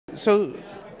So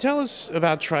tell us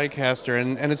about TriCaster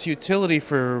and its utility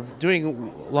for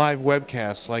doing live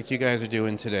webcasts like you guys are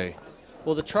doing today.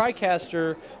 Well, the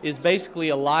TriCaster is basically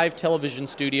a live television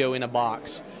studio in a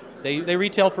box. They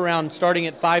retail for around starting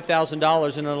at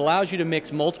 $5,000, and it allows you to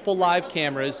mix multiple live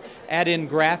cameras, add in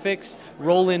graphics,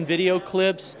 roll in video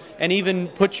clips, and even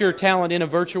put your talent in a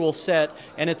virtual set,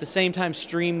 and at the same time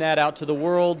stream that out to the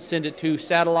world, send it to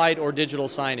satellite or digital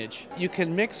signage. You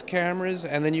can mix cameras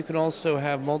and then you can also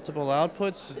have multiple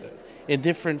outputs in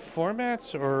different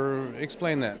formats, or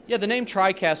explain that. Yeah, the name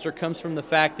TriCaster comes from the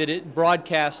fact that it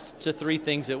broadcasts to three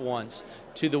things at once.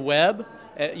 To the web,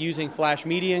 using Flash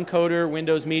Media Encoder,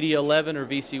 Windows Media 11 or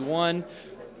VC1.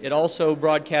 It also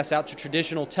broadcasts out to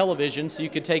traditional television, so you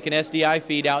could take an SDI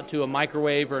feed out to a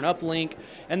microwave or an uplink.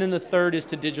 And then the third is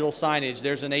to digital signage.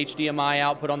 There's an HDMI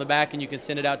output on the back, and you can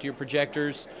send it out to your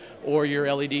projectors or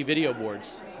your LED video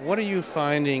boards. What are you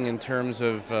finding in terms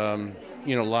of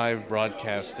live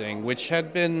broadcasting, which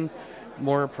had been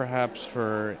more perhaps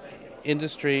for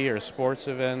industry or sports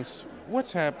events?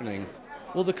 What's happening?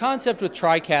 Well, the concept with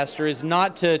TriCaster is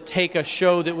not to take a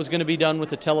show that was going to be done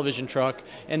with a television truck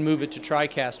and move it to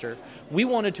TriCaster. We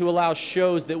wanted to allow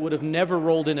shows that would have never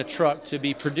rolled in a truck to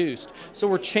be produced. So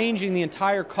we're changing the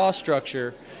entire cost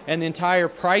structure and the entire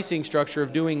pricing structure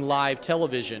of doing live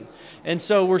television. And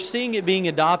so we're seeing it being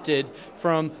adopted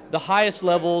from the highest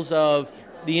levels of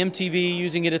the MTV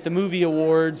using it at the movie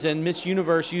awards and Miss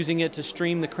Universe using it to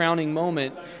stream the crowning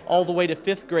moment, all the way to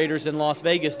fifth graders in Las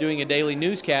Vegas doing a daily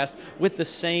newscast with the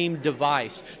same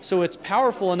device. So it's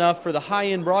powerful enough for the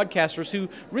high-end broadcasters who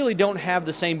really don't have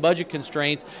the same budget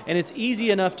constraints, and it's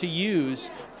easy enough to use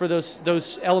for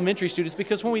those elementary students,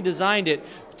 because when we designed it,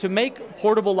 to make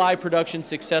portable live production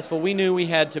successful, we knew we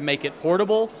had to make it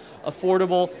portable,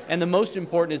 affordable, and the most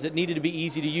important is it needed to be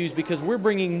easy to use, because we're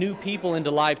bringing new people into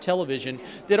live television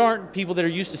that aren't people that are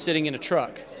used to sitting in a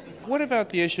truck. What about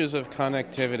the issues of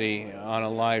connectivity on a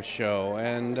live show,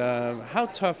 and how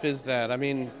tough is that? I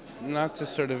mean, not to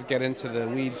sort of get into the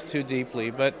weeds too deeply,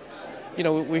 but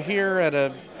we're here at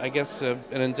an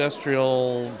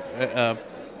industrial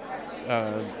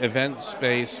event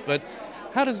space, but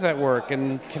how does that work,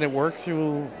 and can it work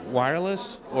through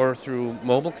wireless or through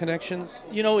mobile connections?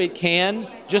 It can.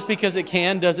 Just because it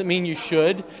can doesn't mean you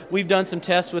should. We've done some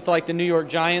tests with like the New York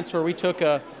Giants where we took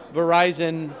a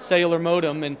Verizon cellular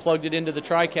modem and plugged it into the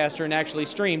TriCaster and actually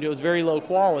streamed. It was very low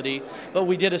quality, but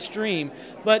we did a stream.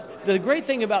 But the great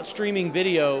thing about streaming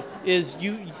video is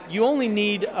you only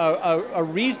need a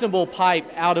reasonable pipe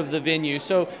out of the venue.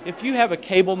 So if you have a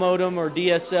cable modem or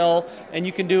DSL and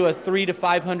you can do a 300 to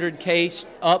 500K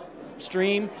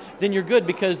upstream, then you're good,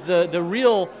 because the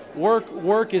real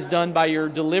work is done by your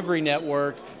delivery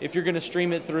network. If you're going to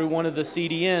stream it through one of the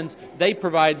CDNs, they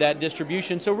provide that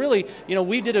distribution. So really,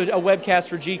 we did a webcast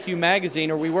for GQ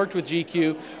magazine, or we worked with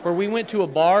GQ, where we went to a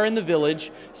bar in the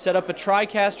village, set up a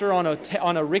TriCaster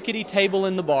on a rickety table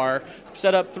in the bar,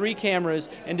 set up 3 cameras,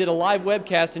 and did a live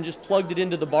webcast and just plugged it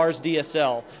into the bar's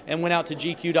DSL and went out to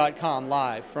GQ.com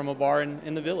live from a bar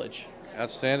in the village.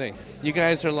 Outstanding. You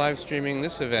guys are live streaming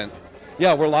this event.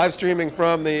 Yeah, we're live streaming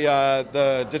from the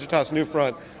Digitas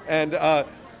NewFront, and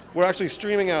we're actually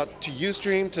streaming out to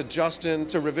Ustream, to Justin,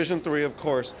 to Revision3, of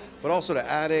course, but also to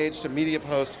AdAge, to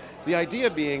Mediapost. The idea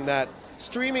being that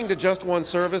streaming to just one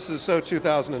service is so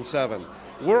 2007.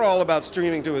 We're all about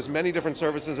streaming to as many different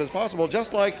services as possible,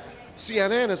 just like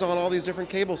CNN is on all these different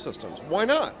cable systems. Why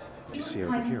not? You see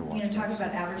over here, talking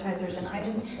about advertisers, and I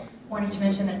just wanted to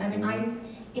mention that,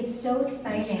 it's so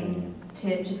exciting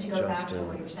to go back to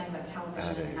what you were saying about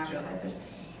television and advertisers.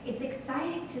 It's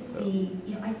exciting to see,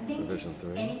 I think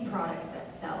any product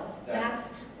that sells,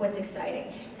 that's what's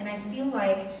exciting. And I feel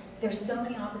like there's so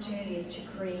many opportunities to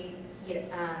create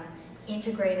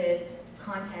integrated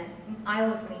content. I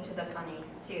always lean to the funny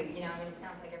too, it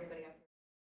sounds like everybody